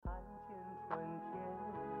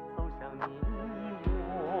Hello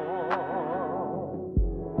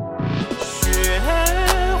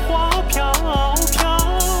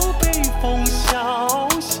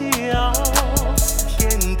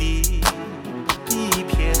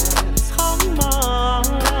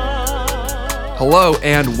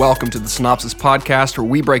and welcome to the Sinopsis Podcast, where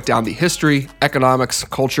we break down the history, economics,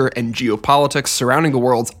 culture, and geopolitics surrounding the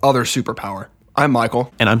world's other superpower. I'm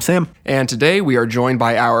Michael. And I'm Sam. And today we are joined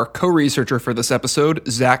by our co-researcher for this episode,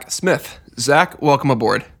 Zack Smith. Zack, welcome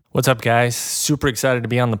aboard. What's up, guys? Super excited to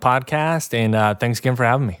be on the podcast, and thanks again for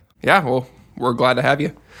having me. Yeah, well, we're glad to have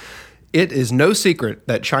you. It is no secret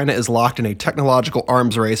that China is locked in a technological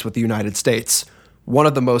arms race with the United States. One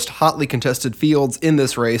of the most hotly contested fields in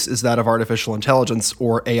this race is that of artificial intelligence,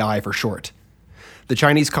 or AI for short. The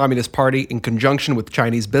Chinese Communist Party, in conjunction with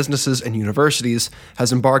Chinese businesses and universities,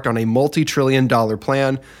 has embarked on a multi-trillion-dollar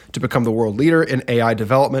plan to become the world leader in AI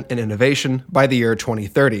development and innovation by the year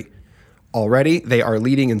 2030. Already, they are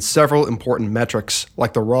leading in several important metrics,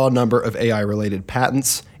 like the raw number of AI-related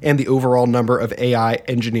patents and the overall number of AI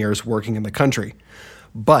engineers working in the country.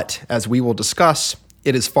 But, as we will discuss,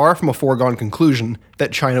 it is far from a foregone conclusion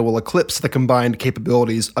that China will eclipse the combined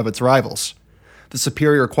capabilities of its rivals. The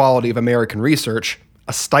superior quality of American research,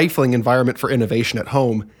 a stifling environment for innovation at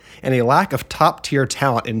home, and a lack of top-tier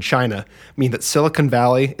talent in China mean that Silicon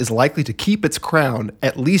Valley is likely to keep its crown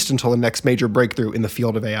at least until the next major breakthrough in the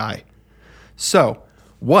field of AI. So,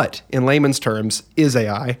 what, in layman's terms, is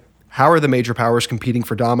AI? How are the major powers competing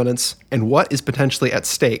for dominance? And what is potentially at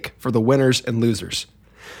stake for the winners and losers?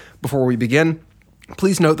 Before we begin,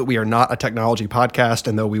 please note that we are not a technology podcast,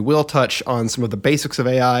 and though we will touch on some of the basics of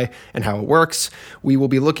AI and how it works, we will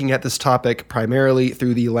be looking at this topic primarily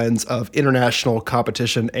through the lens of international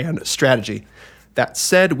competition and strategy. That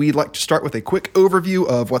said, we'd like to start with a quick overview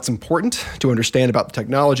of what's important to understand about the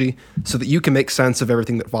technology so that you can make sense of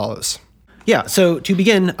everything that follows. Yeah, so to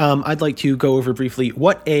begin, I'd like to go over briefly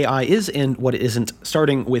what AI is and what it isn't,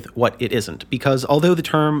 starting with what it isn't. Because although the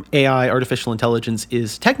term AI, artificial intelligence,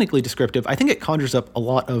 is technically descriptive, I think it conjures up a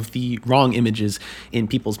lot of the wrong images in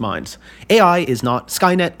people's minds. AI is not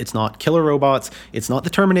Skynet, it's not killer robots, it's not the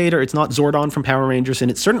Terminator, it's not Zordon from Power Rangers, and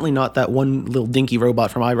it's certainly not that one little dinky robot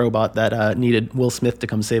from iRobot that needed Will Smith to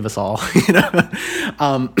come save us all.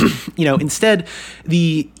 Instead,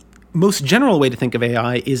 the most general way to think of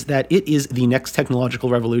AI is that it is the next technological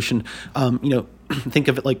revolution. Think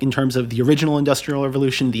of it like in terms of the original industrial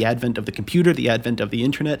revolution, the advent of the computer, the advent of the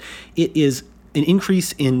internet. It is an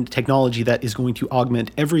increase in technology that is going to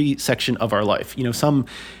augment every section of our life. Some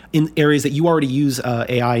in areas that you already use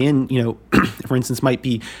AI in, for instance, might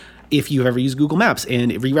be if you've ever used Google Maps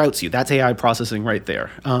and it reroutes you. That's AI processing right there.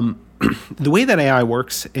 The way that AI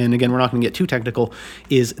works, and again, we're not going to get too technical,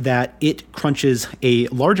 is that it crunches a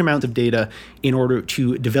large amount of data in order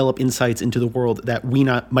to develop insights into the world that we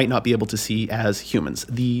might not be able to see as humans.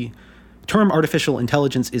 The term artificial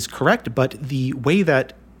intelligence is correct, but the way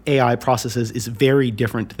that AI processes is very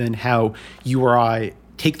different than how you or I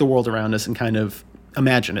take the world around us and kind of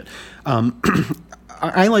imagine it.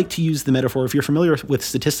 I like to use the metaphor, if you're familiar with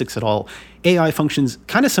statistics at all, AI functions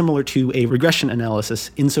kind of similar to a regression analysis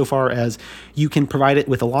insofar as you can provide it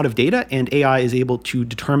with a lot of data, and AI is able to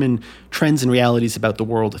determine trends and realities about the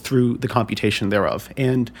world through the computation thereof.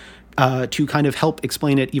 And to kind of help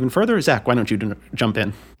explain it even further, Zach, why don't you jump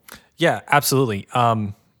in? Yeah, absolutely.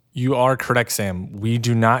 You are correct, Sam. We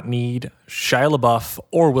do not need Shia LaBeouf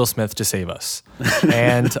or Will Smith to save us.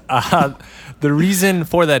 And the reason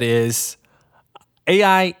for that is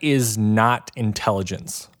AI is not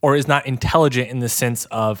intelligence, or is not intelligent in the sense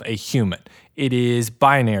of a human. It is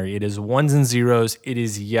binary. It is ones and zeros. It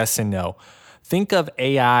is yes and no. Think of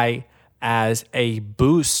AI as a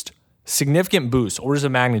boost, significant boost, orders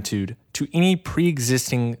of magnitude, to any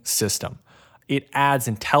pre-existing system. It adds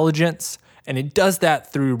intelligence, and it does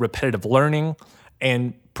that through repetitive learning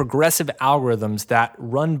and progressive algorithms that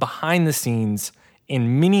run behind the scenes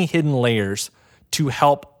in many hidden layers to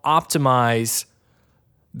help optimize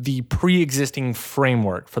the pre-existing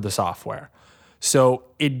framework for the software. So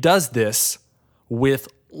it does this with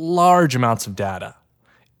large amounts of data.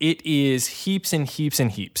 It is heaps and heaps and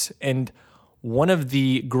heaps. And one of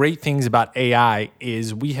the great things about AI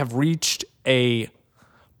is we have reached a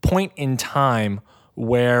point in time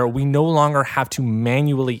where we no longer have to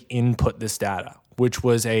manually input this data, which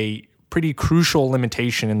was a pretty crucial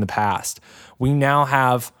limitation in the past. We now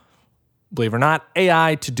have, believe it or not,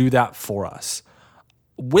 AI to do that for us.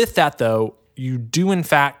 With that, though, you do, in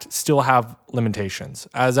fact, still have limitations.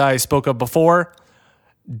 As I spoke of before,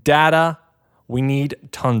 data, we need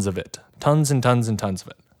tons of it. Tons and tons and tons of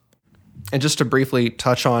it. And just to briefly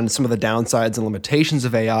touch on some of the downsides and limitations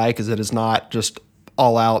of AI, because it is not just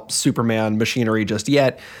all-out Superman machinery just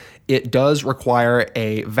yet, it does require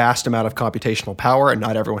a vast amount of computational power, and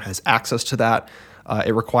not everyone has access to that.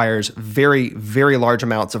 It requires very, very large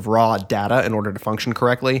amounts of raw data in order to function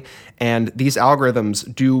correctly, and these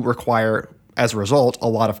algorithms do require, as a result, a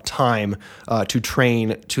lot of time to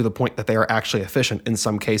train to the point that they are actually efficient, in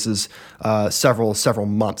some cases several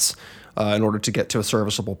months in order to get to a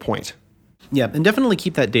serviceable point. Yeah, and definitely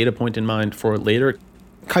keep that data point in mind for later.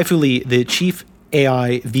 Kai-Fu Lee, the chief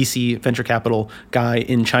AI VC venture capital guy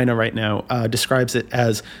in China right now, describes it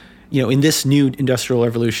as, in this new industrial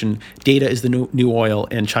revolution, data is the new oil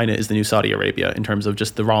and China is the new Saudi Arabia in terms of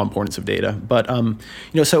just the raw importance of data. But,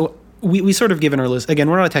 so we sort of given our list, again,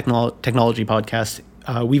 we're not a technology podcast.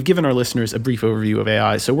 We've given our listeners a brief overview of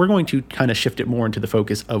AI, so we're going to kind of shift it more into the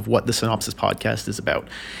focus of what the Sinopsis podcast is about.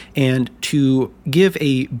 And to give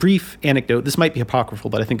a brief anecdote, this might be apocryphal,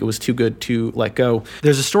 but I think it was too good to let go.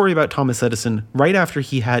 There's a story about Thomas Edison. Right after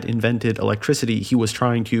he had invented electricity, he was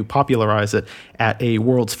trying to popularize it at a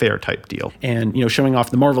World's Fair type deal and, showing off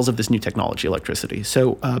the marvels of this new technology, electricity.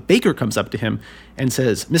 So Baker comes up to him and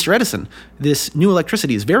says, "Mr. Edison, this new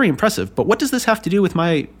electricity is very impressive, but what does this have to do with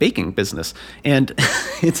my baking business?" And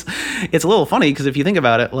it's a little funny because if you think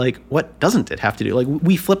about it, like, what doesn't it have to do? Like,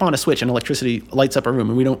 we flip on a switch and electricity lights up a room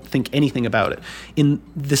and we don't think anything about it. In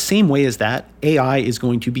the same way as that, AI is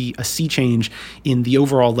going to be a sea change in the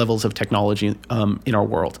overall levels of technology in our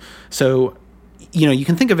world. So, you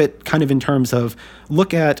can think of it kind of in terms of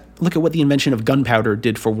look at what the invention of gunpowder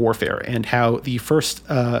did for warfare and how the first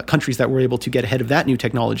countries that were able to get ahead of that new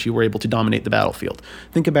technology were able to dominate the battlefield.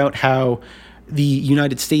 Think about how the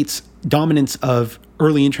United States dominance of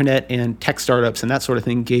early internet and tech startups and that sort of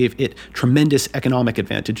thing gave it tremendous economic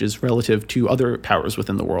advantages relative to other powers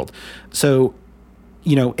within the world. So,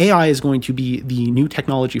 AI is going to be the new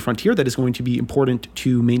technology frontier that is going to be important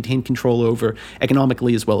to maintain control over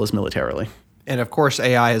economically as well as militarily. And of course,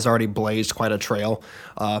 AI has already blazed quite a trail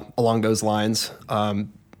along those lines.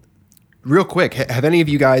 Real quick, have any of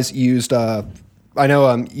you guys used... I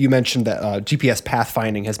know you mentioned that GPS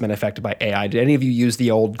pathfinding has been affected by AI. Did any of you use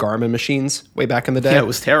the old Garmin machines way back in the day? Yeah, it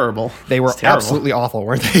was terrible. They were absolutely awful,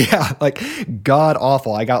 weren't they? Yeah, like god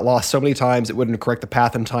awful. I got lost so many times it wouldn't correct the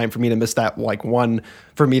path in time for me to miss that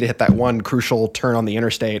for me to hit that one crucial turn on the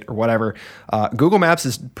interstate or whatever. Google Maps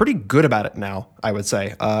is pretty good about it now, I would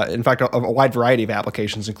say. In fact, a wide variety of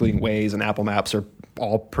applications, including Waze and Apple Maps, are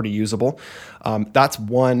all pretty usable. That's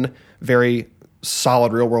one very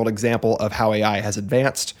solid real-world example of how AI has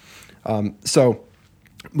advanced. So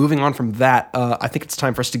moving on from that, I think it's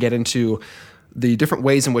time for us to get into the different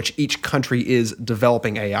ways in which each country is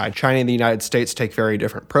developing AI. China and the United States take very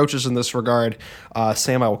different approaches in this regard.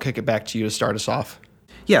 Sam, I will kick it back to you to start us off.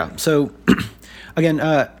 Yeah, so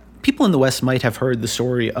again, people in the West might have heard the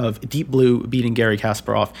story of Deep Blue beating Garry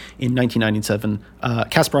Kasparov in 1997.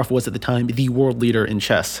 Kasparov was at the time the world leader in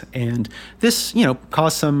chess, and this,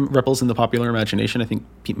 caused some ripples in the popular imagination. I think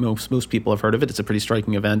most people have heard of it. It's a pretty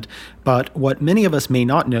striking event. But what many of us may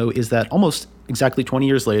not know is that almost exactly 20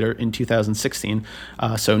 years later, in 2016,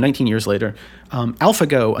 so 19 years later,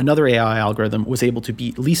 AlphaGo, another AI algorithm, was able to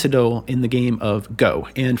beat Lee Sedol in the game of Go.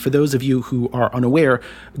 And for those of you who are unaware,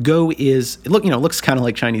 Go looks kind of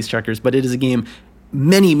like Chinese checkers, but it is a game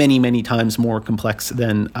many, many, many times more complex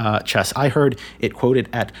than chess. I heard it quoted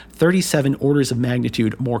at 37 orders of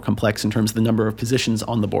magnitude more complex in terms of the number of positions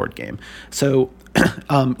on the board game. So,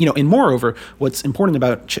 and moreover, what's important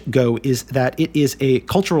about Go is that it is a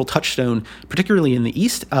cultural touchstone, particularly in the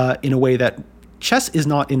East, in a way that chess is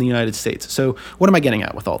not in the United States. So what am I getting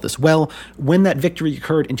at with all this? Well, when that victory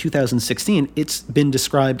occurred in 2016, it's been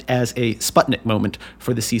described as a Sputnik moment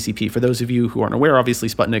for the CCP. For those of you who aren't aware, obviously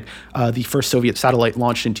Sputnik, the first Soviet satellite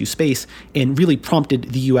launched into space and really prompted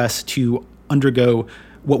the U.S. to undergo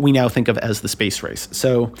what we now think of as the space race.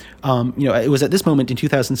 So, it was at this moment in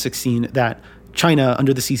 2016 that China,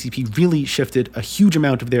 under the CCP, really shifted a huge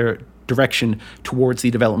amount of their direction towards the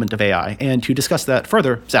development of AI. And to discuss that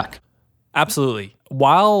further, Zach. Absolutely.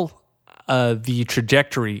 While the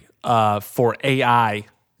trajectory for AI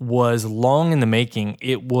was long in the making,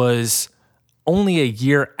 it was only a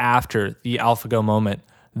year after the AlphaGo moment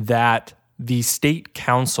that the State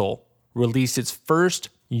Council released its first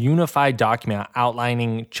unified document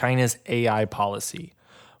outlining China's AI policy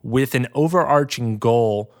with an overarching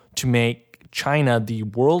goal to make China the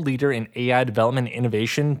world leader in AI development and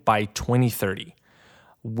innovation by 2030.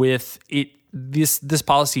 With it, this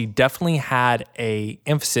policy definitely had a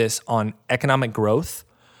emphasis on economic growth,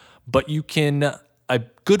 but a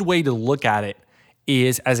good way to look at it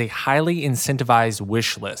is as a highly incentivized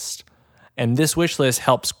wish list. And this wish list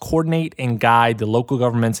helps coordinate and guide the local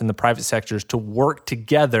governments and the private sectors to work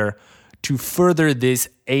together to further this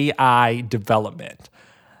AI development.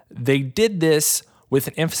 They did this with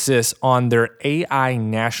an emphasis on their AI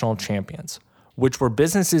national champions, which were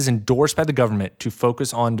businesses endorsed by the government to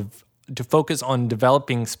focus on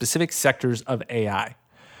developing specific sectors of AI.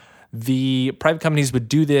 The private companies would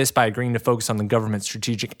do this by agreeing to focus on the government's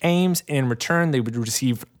strategic aims. In return, they would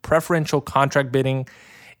receive preferential contract bidding,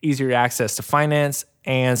 easier access to finance,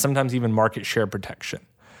 and sometimes even market share protection.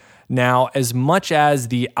 Now, as much as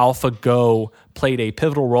the AlphaGo played a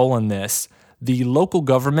pivotal role in this, the local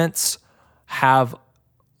governments have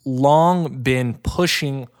long been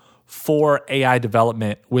pushing for AI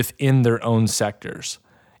development within their own sectors.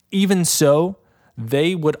 Even so,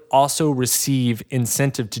 they would also receive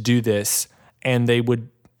incentive to do this, and they would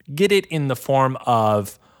get it in the form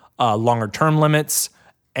of longer term limits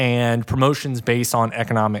and promotions based on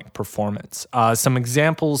economic performance. Some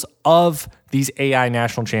examples of these AI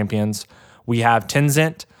national champions, we have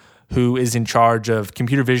Tencent, who is in charge of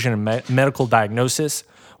computer vision and medical diagnosis.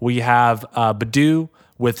 We have Baidu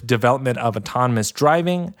with development of autonomous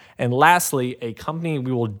driving. And lastly, a company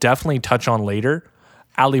we will definitely touch on later,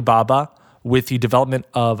 Alibaba, with the development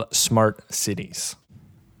of smart cities.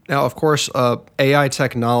 Now, of course, AI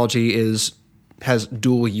technology has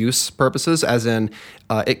dual use purposes, as in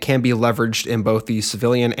it can be leveraged in both the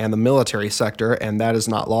civilian and the military sector, and that is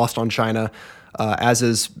not lost on China. As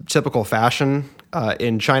is typical fashion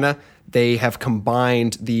in China, they have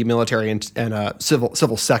combined the military and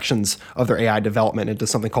civil sections of their AI development into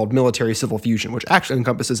something called military civil fusion, which actually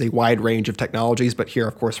encompasses a wide range of technologies. But here,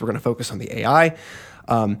 of course, we're going to focus on the AI.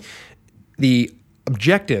 The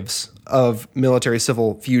objectives of military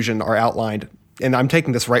civil fusion are outlined, and I'm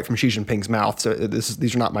taking this right from Xi Jinping's mouth, so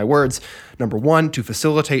these are not my words. Number one, to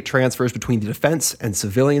facilitate transfers between the defense and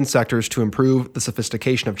civilian sectors to improve the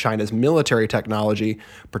sophistication of China's military technology,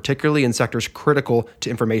 particularly in sectors critical to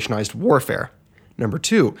informationized warfare. Number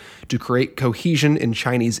two, to create cohesion in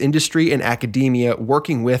Chinese industry and academia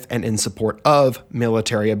working with and in support of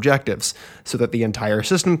military objectives, so that the entire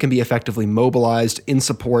system can be effectively mobilized in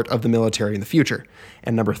support of the military in the future.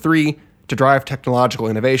 And number three, to drive technological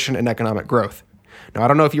innovation and economic growth. Now, I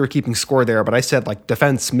don't know if you were keeping score there, but I said like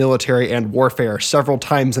defense, military, and warfare several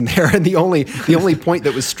times in there, and the only point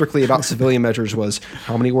that was strictly about civilian measures was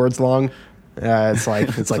how many words long? It's like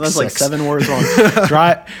so six. that's like 7 words long.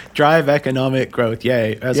 Drive economic growth.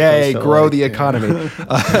 Yay! Yay! Grow the economy.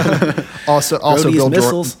 Also build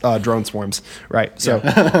drone swarms. Right. So,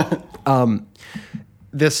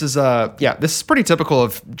 this is pretty typical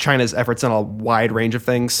of China's efforts on a wide range of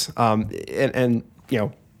things, and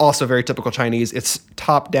also very typical Chinese. It's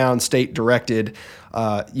top-down, state-directed.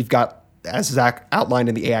 You've got, as Zack outlined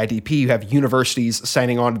in the AIDP, you have universities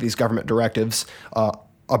signing on to these government directives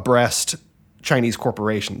abreast Chinese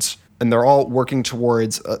corporations. And they're all working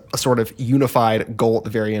towards a sort of unified goal at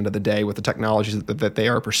the very end of the day with the technologies that they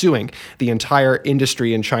are pursuing. The entire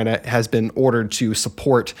industry in China has been ordered to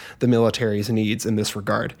support the military's needs in this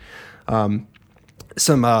regard.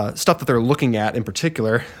 Some stuff that they're looking at in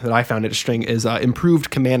particular that I found interesting is improved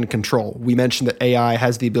command and control. We mentioned that AI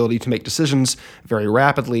has the ability to make decisions very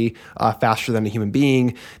rapidly, faster than a human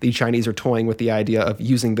being. The Chinese are toying with the idea of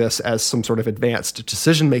using this as some sort of advanced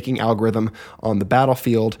decision-making algorithm on the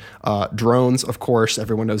battlefield. Drones, of course,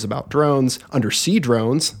 everyone knows about drones. Undersea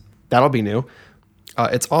drones, that'll be new.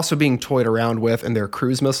 It's also being toyed around with in their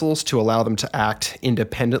cruise missiles to allow them to act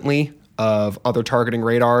independently of other targeting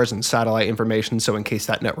radars and satellite information, so in case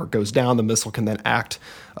that network goes down, the missile can then act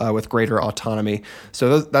with greater autonomy.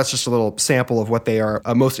 So that's just a little sample of what they are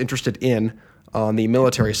most interested in on the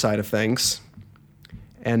military side of things.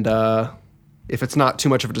 And if it's not too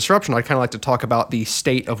much of a disruption, I'd kind of like to talk about the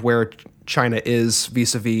state of where China is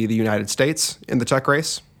vis-a-vis the United States in the tech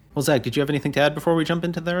race. Well, Zach, did you have anything to add before we jump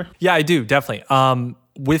into there? Yeah, I do, definitely.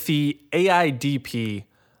 With the AIDP,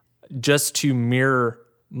 just to mirror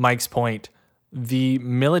Mike's point, the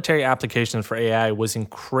military application for AI was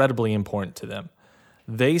incredibly important to them.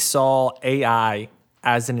 They saw AI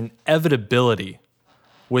as an inevitability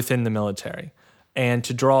within the military. And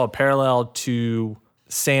to draw a parallel to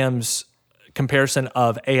Sam's comparison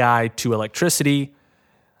of AI to electricity,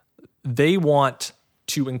 they want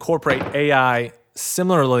to incorporate AI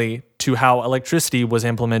similarly to how electricity was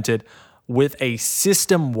implemented with a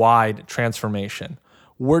system-wide transformation.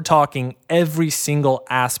 We're talking every single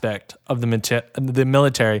aspect of the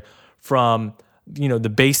military, from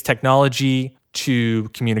the base technology to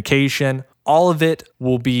communication. All of it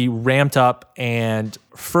will be ramped up and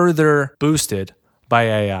further boosted by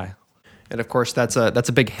AI. And of course, that's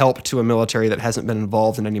a big help to a military that hasn't been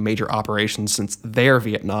involved in any major operations since their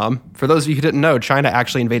Vietnam. For those of you who didn't know, China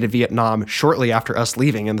actually invaded Vietnam shortly after us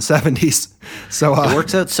leaving in the 70s. So It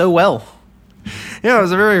works out so well. Yeah, it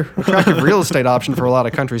was a very attractive real estate option for a lot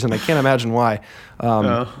of countries, and I can't imagine why.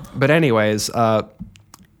 But anyways,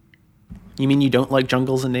 you mean you don't like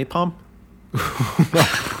jungles and napalm?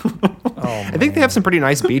 I think they have some pretty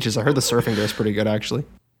nice beaches. I heard the surfing there is pretty good, actually.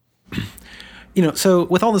 So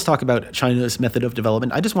with all this talk about China's method of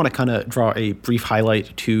development, I just want to kind of draw a brief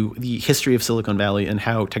highlight to the history of Silicon Valley and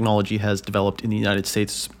how technology has developed in the United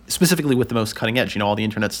States, specifically with the most cutting edge, all the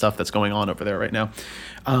internet stuff that's going on over there right now.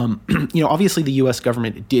 Obviously the U.S.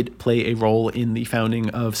 government did play a role in the founding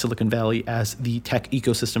of Silicon Valley as the tech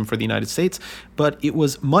ecosystem for the United States, but it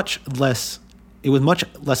was much less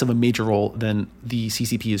of a major role than the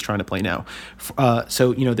CCP is trying to play now.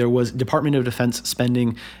 There was Department of Defense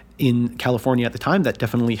spending in California at the time that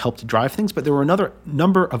definitely helped drive things, but there were another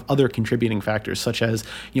number of other contributing factors, such as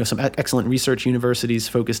some excellent research universities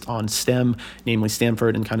focused on STEM, namely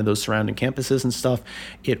Stanford and kind of those surrounding campuses and stuff.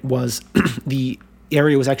 It was the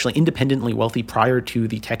area was actually independently wealthy prior to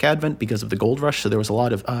the tech advent because of the gold rush. So there was a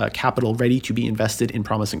lot of capital ready to be invested in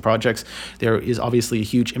promising projects. There is obviously a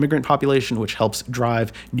huge immigrant population, which helps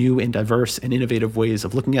drive new and diverse and innovative ways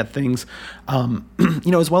of looking at things.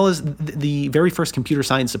 As well as the very first computer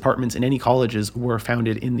science departments in any colleges were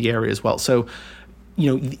founded in the area as well. So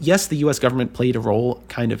yes, the U.S. government played a role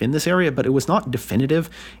kind of in this area, but it was not definitive.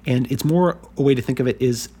 And it's more a way to think of it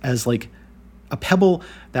is as like a pebble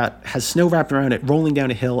that has snow wrapped around it, rolling down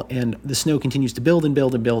a hill, and the snow continues to build and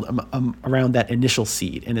build and build around that initial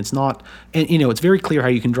seed. And it's not, it's very clear how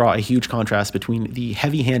you can draw a huge contrast between the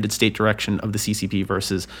heavy-handed state direction of the CCP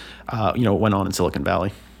versus, what went on in Silicon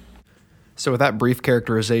Valley. So with that brief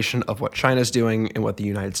characterization of what China's doing and what the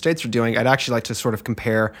United States are doing, I'd actually like to sort of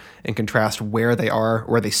compare and contrast where they are,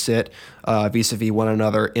 where they sit vis-a-vis one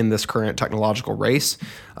another in this current technological race.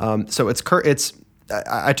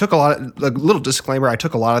 I took a little disclaimer. I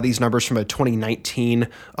took a lot of these numbers from a 2019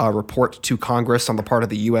 report to Congress on the part of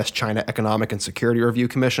the U.S.-China Economic and Security Review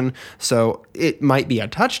Commission. So it might be a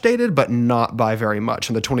touch dated, but not by very much.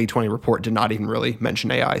 And the 2020 report did not even really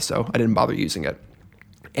mention AI, so I didn't bother using it.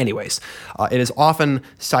 Anyways, it is often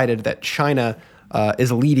cited that China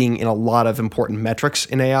is leading in a lot of important metrics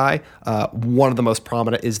in AI. One of the most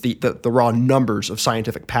prominent is the raw numbers of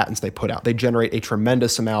scientific patents they put out. They generate a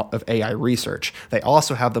tremendous amount of AI research. They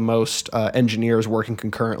also have the most engineers working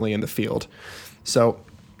concurrently in the field. So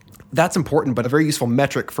that's important, but a very useful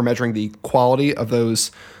metric for measuring the quality of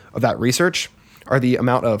that research are the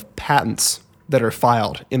amount of patents that are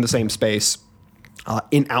filed in the same space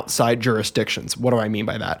in outside jurisdictions. What do I mean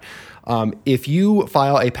by that? If you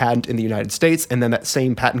file a patent in the United States and then that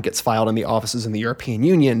same patent gets filed in the offices in the European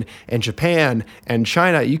Union and Japan and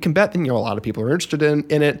China, you can bet that a lot of people are interested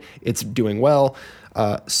in it. It's doing well.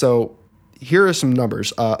 So here are some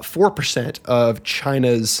numbers. 4% of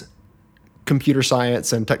China's computer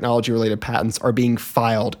science and technology-related patents are being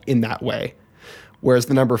filed in that way, whereas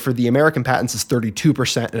the number for the American patents is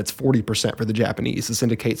 32% and it's 40% for the Japanese. This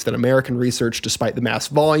indicates that American research, despite the mass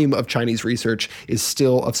volume of Chinese research, is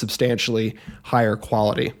still of substantially higher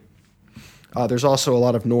quality. There's also a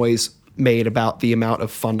lot of noise made about the amount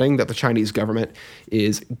of funding that the Chinese government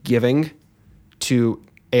is giving to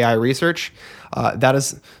AI research.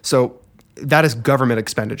 That is government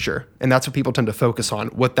expenditure, and that's what people tend to focus on.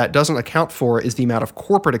 What that doesn't account for is the amount of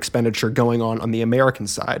corporate expenditure going on the American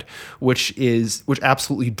side, which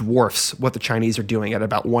absolutely dwarfs what the Chinese are doing at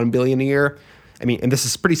about $1 billion a year. And this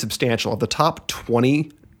is pretty substantial. Of the top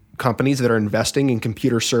 20 companies that are investing in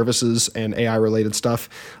computer services and AI-related stuff,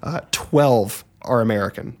 12 are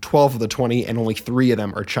American. 12 of the 20, and only 3 of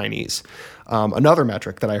them are Chinese. Another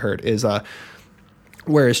metric that I heard is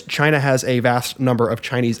whereas China has a vast number of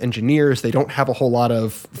Chinese engineers, they don't have a whole lot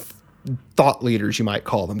of thought leaders, you might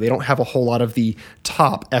call them. They don't have a whole lot of the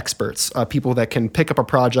top experts, people that can pick up a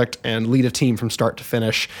project and lead a team from start to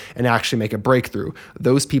finish and actually make a breakthrough.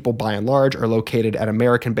 Those people, by and large, are located at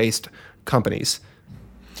American-based companies.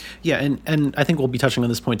 Yeah, and I think we'll be touching on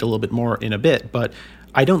this point a little bit more in a bit, but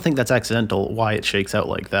I don't think that's accidental why it shakes out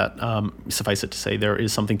like that. Suffice it to say, there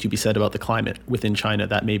is something to be said about the climate within China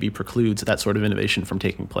that maybe precludes that sort of innovation from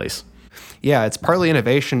taking place. Yeah, it's partly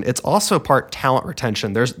innovation. It's also part talent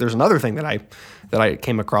retention. There's another thing that I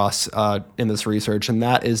came across in this research, and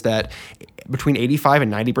that is that between 85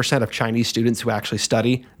 and 90% of Chinese students who actually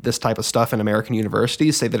study this type of stuff in American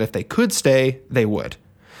universities say that if they could stay, they would.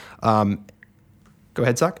 Go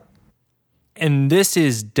ahead, Zack. And this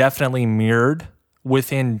is definitely mirrored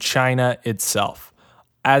within China itself.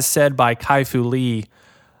 As said by Kai-Fu Lee,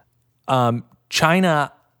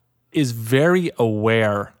 China is very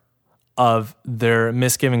aware of their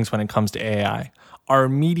misgivings when it comes to AI. Our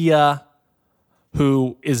media,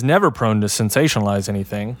 who is never prone to sensationalize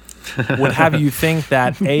anything, would have you think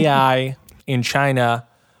that AI in China,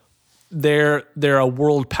 they're a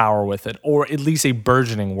world power with it, or at least a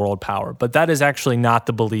burgeoning world power. But that is actually not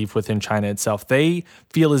the belief within China itself. They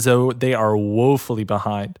feel as though they are woefully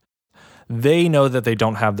behind. They know that they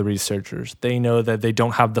don't have the researchers. They know that they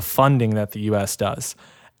don't have the funding that the US does.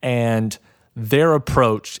 And their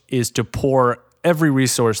approach is to pour every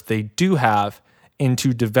resource they do have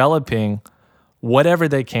into developing whatever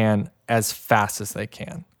they can as fast as they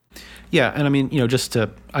can. Yeah, and I mean,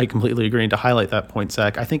 I completely agree. And to highlight that point,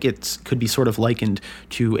 Zach, I think it could be sort of likened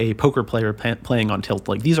to a poker player playing on tilt.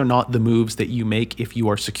 Like, these are not the moves that you make if you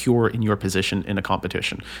are secure in your position in a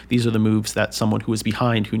competition. These are the moves that someone who is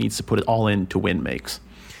behind, who needs to put it all in to win, makes.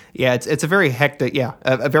 Yeah, it's a very hectic,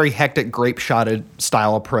 a very hectic grape-shotted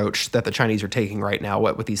style approach that the Chinese are taking right now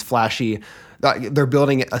with these flashy. They're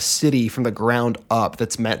building a city from the ground up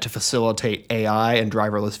that's meant to facilitate AI and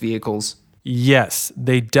driverless vehicles. Yes,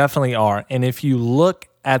 they definitely are. And if you look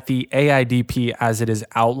at the AIDP as it is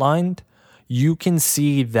outlined, you can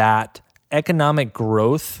see that economic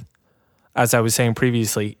growth, as I was saying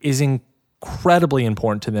previously, is incredibly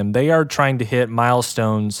important to them. They are trying to hit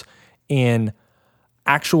milestones in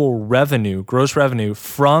actual revenue, gross revenue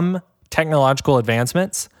from technological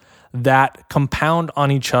advancements that compound on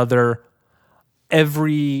each other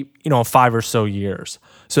every 5 or so years.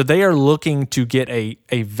 So they are looking to get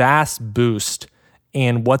a vast boost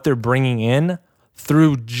in what they're bringing in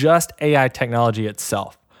through just AI technology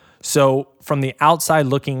itself. So from the outside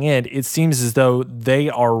looking in, it seems as though they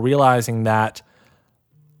are realizing that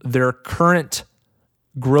their current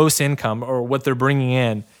gross income, or what they're bringing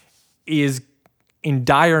in, is in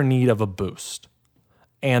dire need of a boost.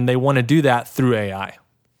 And they want to do that through AI.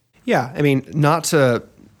 Yeah, I mean, not to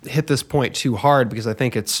hit this point too hard because I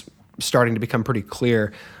think it's starting to become pretty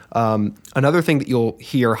clear. Another thing that you'll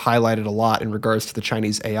hear highlighted a lot in regards to the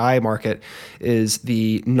Chinese AI market is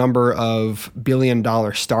the number of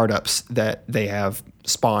billion-dollar startups that they have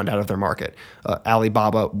spawned out of their market.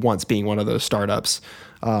 Alibaba once being one of those startups.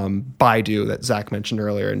 Baidu that Zach mentioned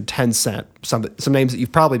earlier, and Tencent, some names that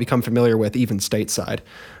you've probably become familiar with even stateside.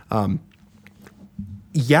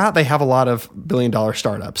 They have a lot of billion-dollar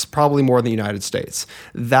startups, probably more than the United States.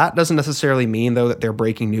 That doesn't necessarily mean, though, that they're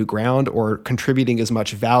breaking new ground or contributing as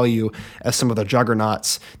much value as some of the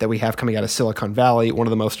juggernauts that we have coming out of Silicon Valley. One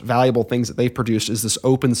of the most valuable things that they've produced is this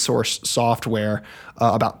open-source software,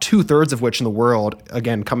 about 2/3 of which in the world,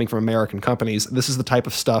 again, coming from American companies. This is the type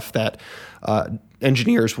of stuff that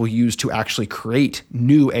engineers will use to actually create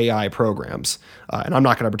new AI programs. And I'm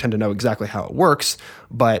not going to pretend to know exactly how it works,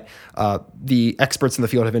 but the experts in the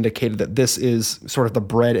field have indicated that this is sort of the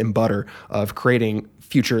bread and butter of creating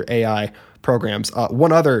future AI programs.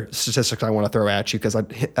 One other statistic I want to throw at you, because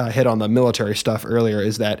I hit on the military stuff earlier,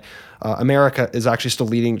 is that America is actually still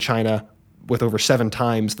leading China with over 7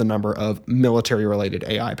 times the number of military-related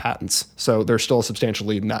AI patents. So there's still a substantial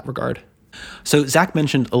lead in that regard. So Zach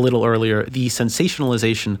mentioned a little earlier the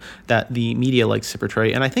sensationalization that the media likes to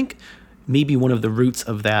portray, and I think maybe one of the roots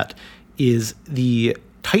of that is the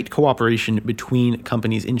tight cooperation between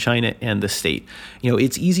companies in China and the state.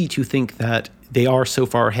 It's easy to think that they are so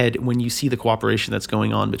far ahead when you see the cooperation that's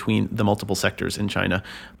going on between the multiple sectors in China.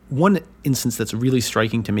 One instance that's really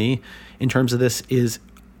striking to me in terms of this is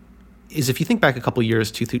if you think back a couple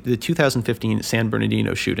years to the 2015 San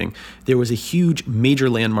Bernardino shooting, there was a huge major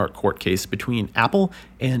landmark court case between Apple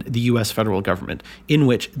and the U.S. federal government, in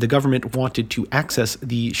which the government wanted to access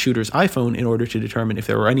the shooter's iPhone in order to determine if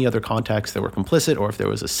there were any other contacts that were complicit, or if there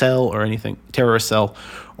was a cell or anything, terrorist cell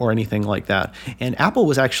or anything like that. And Apple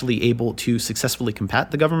was actually able to successfully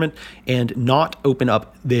combat the government and not open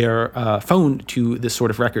up their phone to this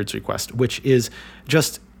sort of records request, which is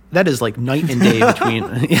just... that is like night and day between.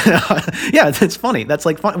 Yeah, it's funny. That's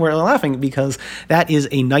like fun. We're laughing because that is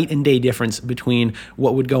a night and day difference between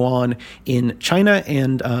what would go on in China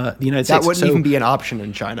and the United States. That wouldn't even be an option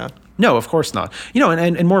in China. No, of course not.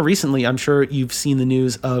 And more recently, I'm sure you've seen the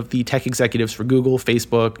news of the tech executives for Google,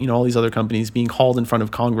 Facebook, all these other companies being hauled in front of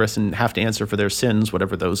Congress and have to answer for their sins,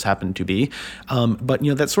 whatever those happen to be. But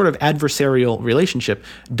that sort of adversarial relationship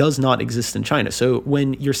does not exist in China. So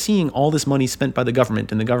when you're seeing all this money spent by the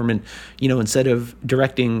government, and the government, instead of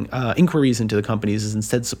directing inquiries into the companies, is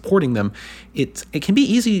instead supporting them, it can be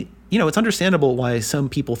easy. It's understandable why some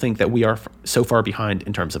people think that we are so far behind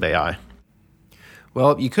in terms of AI.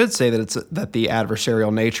 Well, you could say that the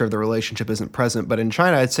adversarial nature of the relationship isn't present, but in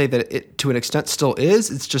China, I'd say that it, to an extent, still is.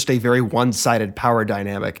 It's just a very one-sided power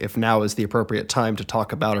dynamic, if now is the appropriate time to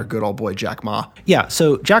talk about our good old boy Jack Ma. Yeah,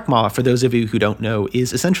 so Jack Ma, for those of you who don't know,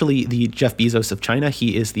 is essentially the Jeff Bezos of China.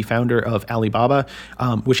 He is the founder of Alibaba,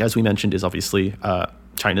 which, as we mentioned, is obviously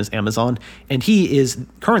China's Amazon. And he is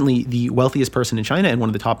currently the wealthiest person in China and one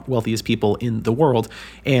of the top wealthiest people in the world.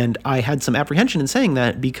 And I had some apprehension in saying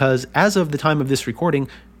that because as of the time of this recording,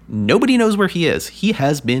 nobody knows where he is. He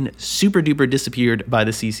has been super duper disappeared by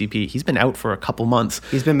the CCP. He's been out for a couple months.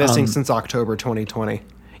 He's been missing since October 2020.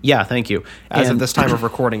 Yeah, thank you. As of this time of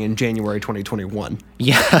recording in January 2021.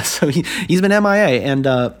 Yeah, so he's been MIA. And,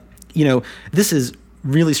 this is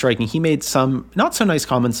really striking. He made some not so nice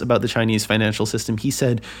comments about the Chinese financial system. He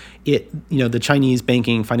said the Chinese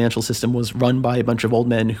banking financial system was run by a bunch of old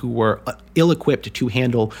men who were ill-equipped to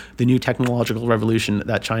handle the new technological revolution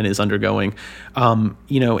that China is undergoing.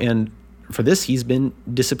 And for this, he's been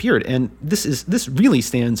disappeared. And this really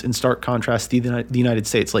stands in stark contrast to the United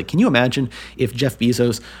States. Like, can you imagine if Jeff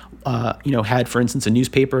Bezos, had, for instance, a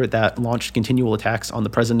newspaper that launched continual attacks on the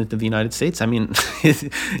president of the United States? I mean,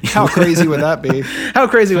 how crazy would that be? How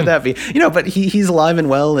crazy would that be? But he's alive and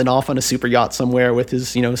well and off on a super yacht somewhere with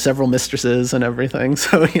his, several mistresses and everything.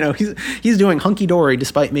 So, he's doing hunky-dory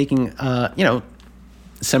despite making,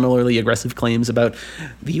 similarly aggressive claims about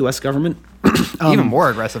the U.S. government. Even more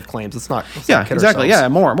aggressive claims. Let's not exactly. Ourselves. Yeah,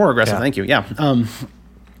 more aggressive. Yeah. Thank you. Yeah.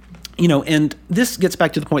 And this gets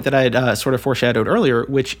back to the point that I had sort of foreshadowed earlier,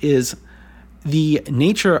 which is the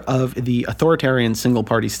nature of the authoritarian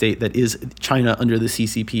single-party state that is China under the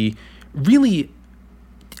CCP. Really,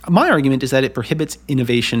 my argument is that it prohibits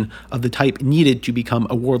innovation of the type needed to become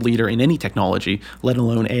a world leader in any technology, let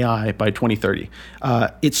alone AI, by 2030.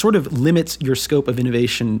 It sort of limits your scope of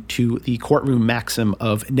innovation to the courtroom maxim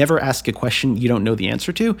of never ask a question you don't know the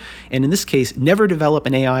answer to, and in this case, never develop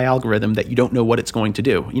an AI algorithm that you don't know what it's going to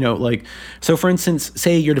do. So for instance,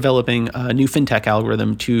 say you're developing a new fintech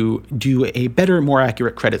algorithm to do a better, more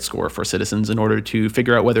accurate credit score for citizens in order to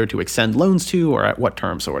figure out whether to extend loans to or at what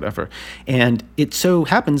terms or whatever. And it so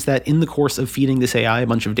happens that in the course of feeding this AI a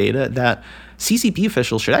bunch of data, that CCP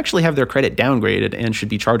officials should actually have their credit downgraded and should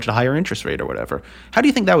be charged a higher interest rate or whatever. How do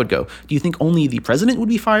you think that would go? Do you think only the president would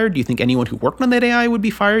be fired? Do you think anyone who worked on that AI would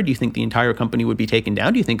be fired? Do you think the entire company would be taken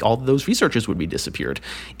down? Do you think all of those researchers would be disappeared?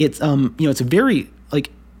 It's it's a very,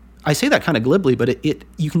 I say that kind of glibly, but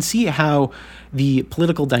you can see how the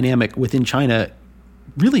political dynamic within China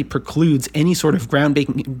really precludes any sort of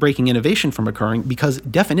groundbreaking innovation from occurring because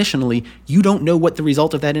definitionally, you don't know what the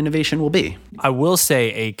result of that innovation will be. I will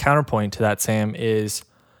say a counterpoint to that, Sam, is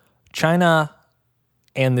China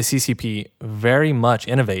and the CCP very much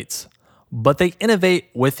innovates, but they innovate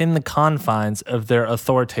within the confines of their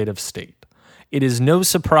authoritative state. It is no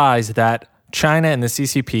surprise that China and the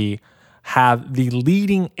CCP have the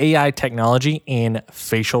leading AI technology in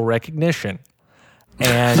facial recognition.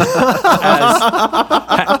 And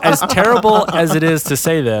as terrible as it is to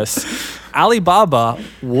say this, Alibaba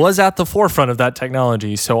was at the forefront of that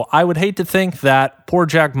technology. So I would hate to think that poor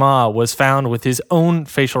Jack Ma was found with his own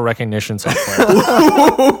facial recognition software.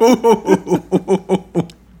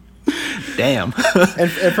 Damn. And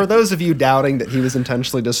for those of you doubting that he was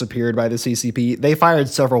intentionally disappeared by the CCP, they fired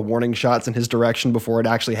several warning shots in his direction before it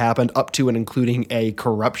actually happened, up to and including a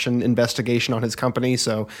corruption investigation on his company.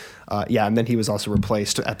 So, and then he was also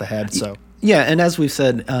replaced at the head. So. Yeah, and as we've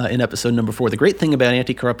said in episode number 4, the great thing about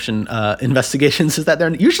anti-corruption investigations is that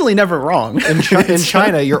they're usually never wrong. In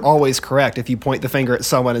China, you're always correct if you point the finger at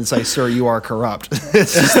someone and say, "Sir, you are corrupt."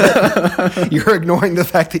 It's just that you're ignoring the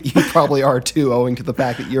fact that you probably are too, owing to the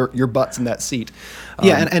fact that your butt's in that seat.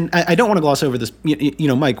 And I don't want to gloss over this.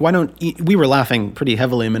 Mike, why don't we were laughing pretty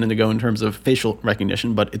heavily a minute ago in terms of facial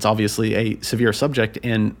recognition, but it's obviously a severe subject.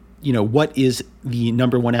 And what is the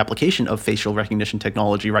number one application of facial recognition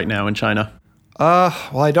technology right now in China?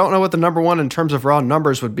 Well, I don't know what the number one in terms of raw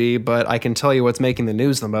numbers would be, but I can tell you what's making the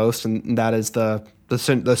news the most, and that is the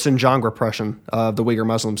Xinjiang repression of the Uyghur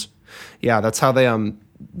Muslims. Yeah, that's how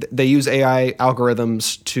they use AI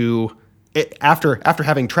algorithms to. After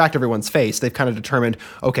having tracked everyone's face, they've kind of determined,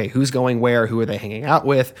 okay, who's going where, who are they hanging out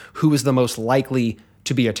with, who is the most likely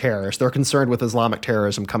to be a terrorist. They're concerned with Islamic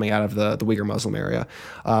terrorism coming out of the Uyghur Muslim area.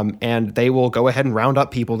 And they will go ahead and round up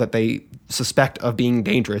people that they suspect of being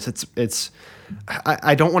dangerous.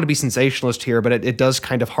 I don't want to be sensationalist here, but it does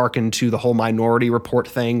kind of hearken to the whole Minority Report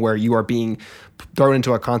thing where you are being thrown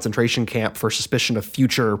into a concentration camp for suspicion of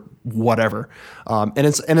future whatever. And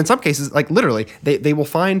in some cases, like literally, they will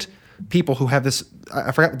find people who have this,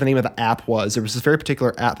 I forgot what the name of the app was. There was this very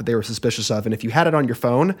particular app that they were suspicious of. And if you had it on your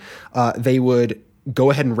phone, they would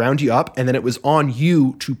go ahead and round you up, and then it was on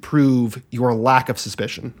you to prove your lack of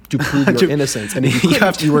suspicion, to prove your innocence. And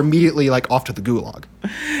if you were immediately like off to the gulag.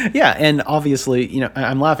 Yeah, and obviously,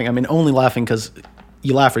 I'm laughing. I mean, only laughing because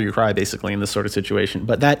you laugh or you cry, basically, in this sort of situation.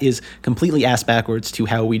 But that is completely ass backwards to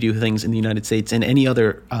how we do things in the United States and any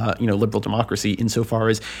other, liberal democracy, insofar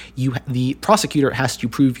as the prosecutor has to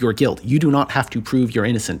prove your guilt. You do not have to prove you're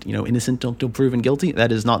innocent. Innocent until proven guilty.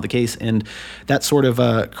 That is not the case, and that sort of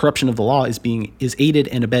corruption of the law is aided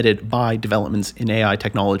and abetted by developments in AI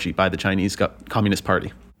technology by the Chinese Communist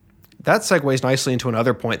Party. That segues nicely into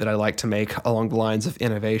another point that I like to make along the lines of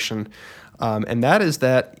innovation, and that is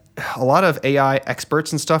that a lot of AI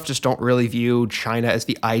experts and stuff just don't really view China as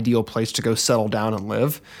the ideal place to go settle down and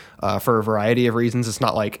live for a variety of reasons. It's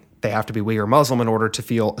not like they have to be Uyghur Muslim in order to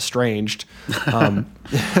feel estranged. As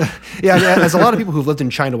a lot of people who've lived in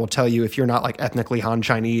China will tell you, if you're not like ethnically Han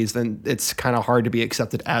Chinese, then it's kind of hard to be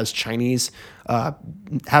accepted as Chinese.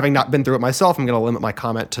 Having not been through it myself, I'm going to limit my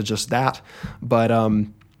comment to just that. But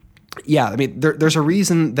there's a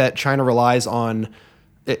reason that China relies on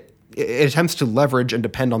it attempts to leverage and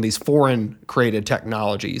depend on these foreign created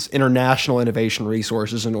technologies, international innovation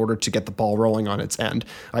resources in order to get the ball rolling on its end.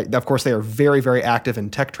 Of course, they are very, very active in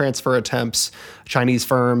tech transfer attempts. Chinese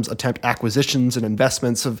firms attempt acquisitions and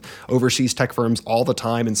investments of overseas tech firms all the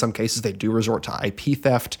time. In some cases, they do resort to IP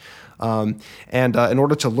theft. In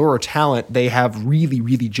order to lure talent, they have really,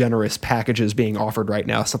 really generous packages being offered right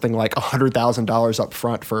now, something like $100,000 up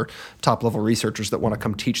front for top-level researchers that want to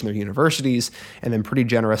come teach in their universities, and then pretty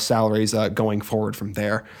generous salaries going forward from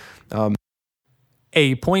there.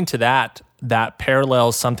 A point to that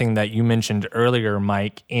parallels something that you mentioned earlier,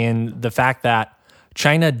 Mike, in the fact that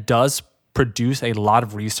China does produce a lot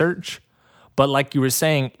of research, but like you were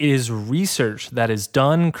saying, it is research that is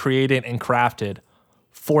done, created, and crafted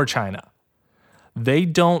for China. They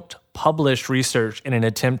don't publish research in an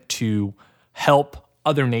attempt to help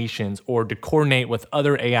other nations or to coordinate with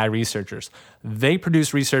other AI researchers. They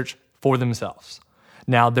produce research for themselves.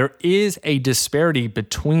 Now, there is a disparity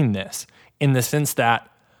between this in the sense that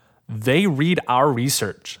they read our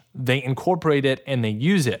research, they incorporate it, and they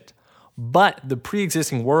use it. But the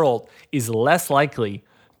pre-existing world is less likely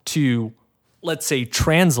to, let's say,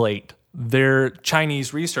 translate their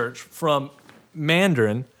Chinese research from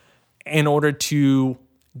Mandarin in order to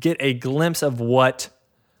get a glimpse of what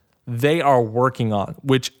they are working on,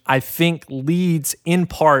 which I think leads in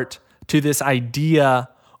part to this idea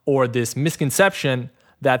or this misconception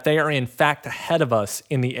that they are in fact ahead of us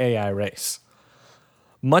in the AI race.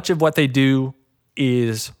 Much of what they do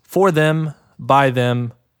is for them, by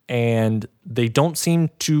them, and they don't seem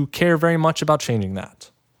to care very much about changing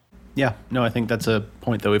that. Yeah, no, I think that's a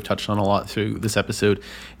point that we've touched on a lot through this episode,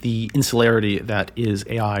 the insularity that is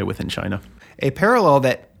AI within China. A parallel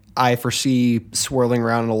that I foresee swirling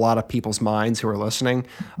around in a lot of people's minds who are listening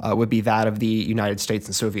would be that of the United States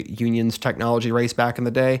and Soviet Union's technology race back in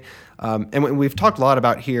the day. And we've talked a lot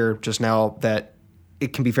about here just now that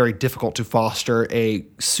it can be very difficult to foster a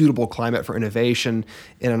suitable climate for innovation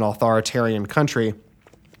in an authoritarian country.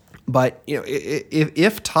 But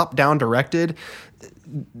if top-down directed,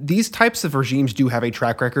 these types of regimes do have a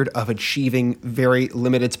track record of achieving very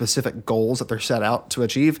limited specific goals that they're set out to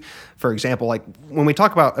achieve. For example, like when we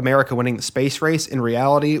talk about America winning the space race, in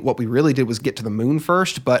reality, what we really did was get to the moon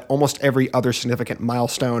first, but almost every other significant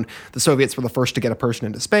milestone, the Soviets were the first to get a person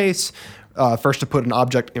into space, first to put an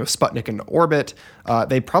object, Sputnik, into orbit.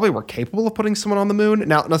 They probably were capable of putting someone on the moon.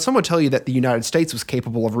 Now, some would tell you that the United States was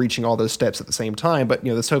capable of reaching all those steps at the same time, but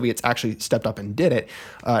the Soviets actually stepped up and did it.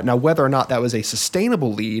 Now, whether or not that was a sustainable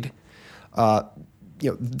lead,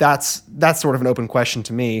 that's sort of an open question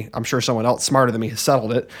to me. I'm sure someone else smarter than me has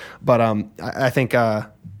settled it, but I think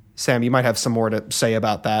Sam, you might have some more to say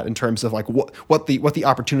about that in terms of like what the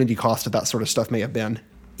opportunity cost of that sort of stuff may have been.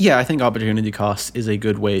 Yeah, I think opportunity cost is a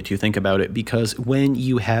good way to think about it, because when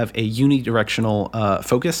you have a unidirectional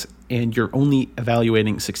focus and you're only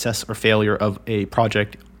evaluating success or failure of a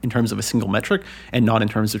project in terms of a single metric and not in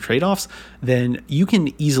terms of trade-offs, then you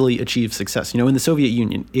can easily achieve success. In the Soviet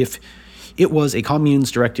Union, if it was a commune's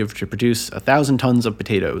directive to produce 1,000 tons of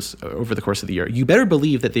potatoes over the course of the year, you better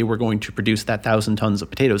believe that they were going to produce that 1,000 tons of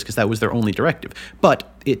potatoes because that was their only directive. But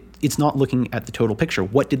it's not looking at the total picture.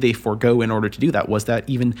 What did they forego in order to do that? Was that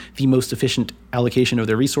even the most efficient allocation of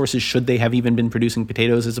their resources? Should they have even been producing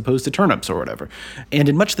potatoes as opposed to turnips or whatever? And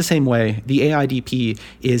in much the same way, the AIDP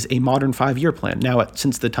is a modern 5-year plan. Now,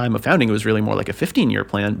 since the time of founding, it was really more like a 15-year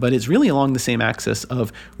plan, but it's really along the same axis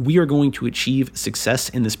of we are going to achieve success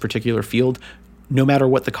in this particular field, no matter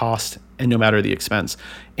what the cost and no matter the expense.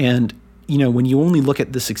 And when you only look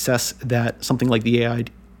at the success that something like the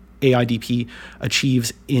AIDP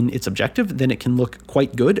achieves in its objective, then it can look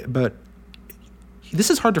quite good. But this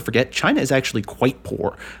is hard to forget. China is actually quite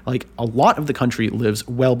poor. Like, a lot of the country lives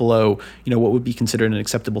well below, what would be considered an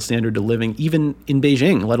acceptable standard of living, even in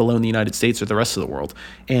Beijing, let alone the United States or the rest of the world.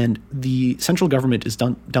 And the central government is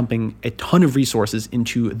dumping a ton of resources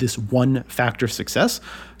into this one factor success.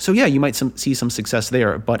 So yeah, you might see some success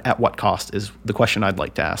there, but at what cost is the question I'd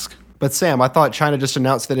like to ask. But Sam, I thought China just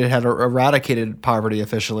announced that it had eradicated poverty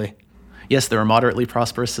officially. Yes, they're a moderately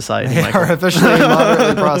prosperous society. They Michael. are officially a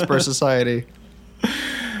moderately prosperous society.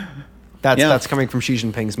 That's coming from Xi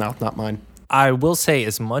Jinping's mouth, not mine. I will say,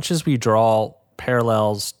 as much as we draw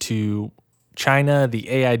parallels to China, the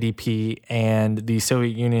AIDP, and the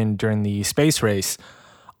Soviet Union during the space race,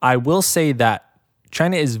 I will say that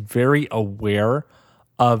China is very aware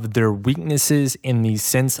of their weaknesses in the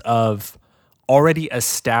sense of already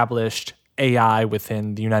established AI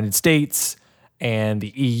within the United States and the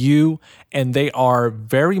EU, and they are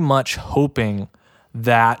very much hoping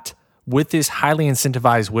that with this highly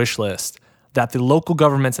incentivized wish list, that the local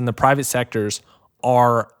governments and the private sectors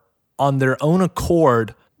are on their own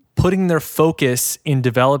accord putting their focus in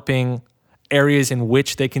developing areas in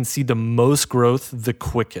which they can see the most growth the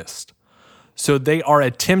quickest. So they are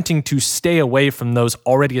attempting to stay away from those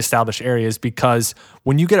already established areas, because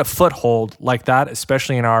when you get a foothold like that,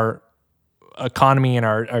 especially in our economy and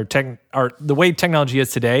the way technology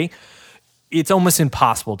is today, it's almost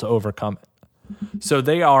impossible to overcome it. So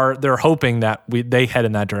they're hoping that they head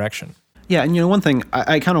in that direction. Yeah, and one thing,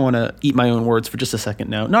 I kind of want to eat my own words for just a second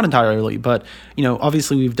now. Not entirely, but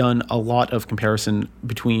obviously we've done a lot of comparison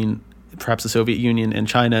between perhaps the Soviet Union and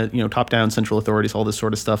China, top-down central authorities, all this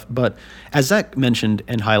sort of stuff. But as Zack mentioned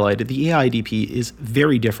and highlighted, the AIDP is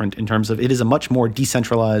very different in terms of it is a much more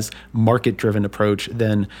decentralized, market-driven approach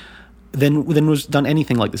than was done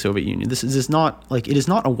anything like the Soviet Union. This is not like, it is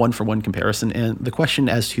not a one-for-one comparison. And the question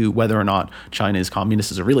as to whether or not China is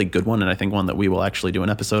communist is a really good one, and I think one that we will actually do an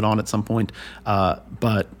episode on at some point.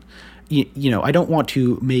 But I don't want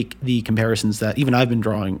to make the comparisons that even I've been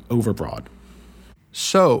drawing overbroad.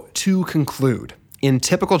 So, to conclude, in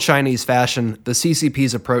typical Chinese fashion, the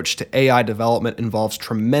CCP's approach to AI development involves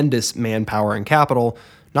tremendous manpower and capital,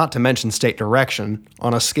 not to mention state direction,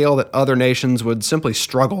 on a scale that other nations would simply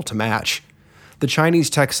struggle to match. The Chinese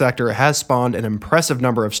tech sector has spawned an impressive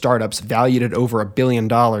number of startups valued at over $1 billion,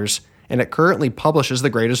 and it currently publishes the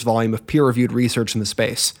greatest volume of peer-reviewed research in the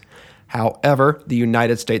space. However, the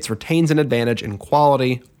United States retains an advantage in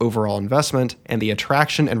quality, overall investment, and the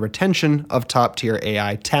attraction and retention of top-tier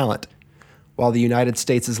AI talent. While the United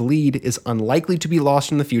States' lead is unlikely to be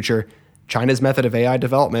lost in the future, China's method of AI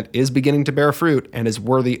development is beginning to bear fruit and is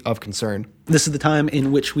worthy of concern. This is the time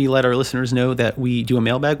in which we let our listeners know that we do a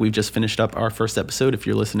mailbag. We've just finished up our first episode if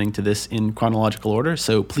you're listening to this in chronological order.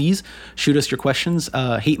 So please shoot us your questions,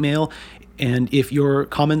 hate mail. And if your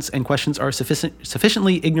comments and questions are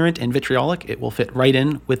sufficiently ignorant and vitriolic, it will fit right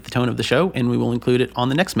in with the tone of the show, and we will include it on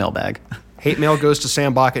the next mailbag. Hate mail goes to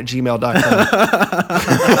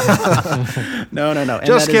sambach@gmail.com. No. And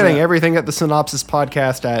just kidding. Everything at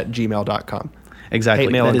TheSinopsisPodcast@gmail.com. Exactly.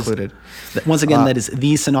 Hate mail included. Once again, that is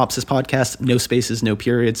TheSinopsisPodcast, no spaces, no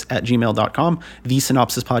periods, @gmail.com.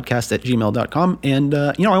 TheSinopsisPodcast@gmail.com. And,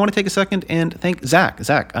 I want to take a second and thank Zack.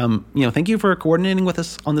 Zack, thank you for coordinating with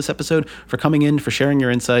us on this episode, for coming in, for sharing your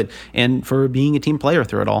insight, and for being a team player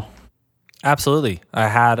through it all. Absolutely. I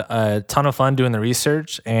had a ton of fun doing the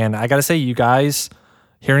research, and I got to say, you guys,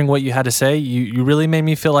 hearing what you had to say, you really made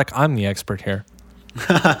me feel like I'm the expert here. And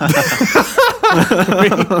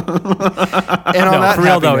on that for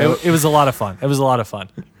real though, note, it was a lot of fun. It was a lot of fun.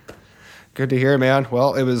 Good to hear, man.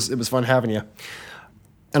 Well, it was fun having you.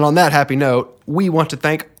 And on that happy note, we want to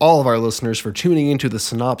thank all of our listeners for tuning into the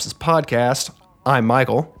Sinopsis Podcast. I'm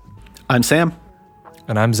Michael. I'm Sam.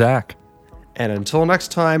 And I'm Zack. And until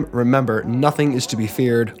next time, remember, nothing is to be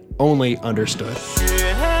feared, only understood.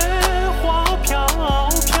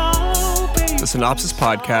 The Sinopsis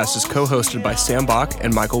Podcast is co-hosted by Sam Bach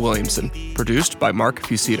and Michael Williamson. Produced by Mark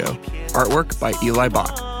Fusito. Artwork by Eli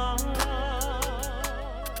Bach.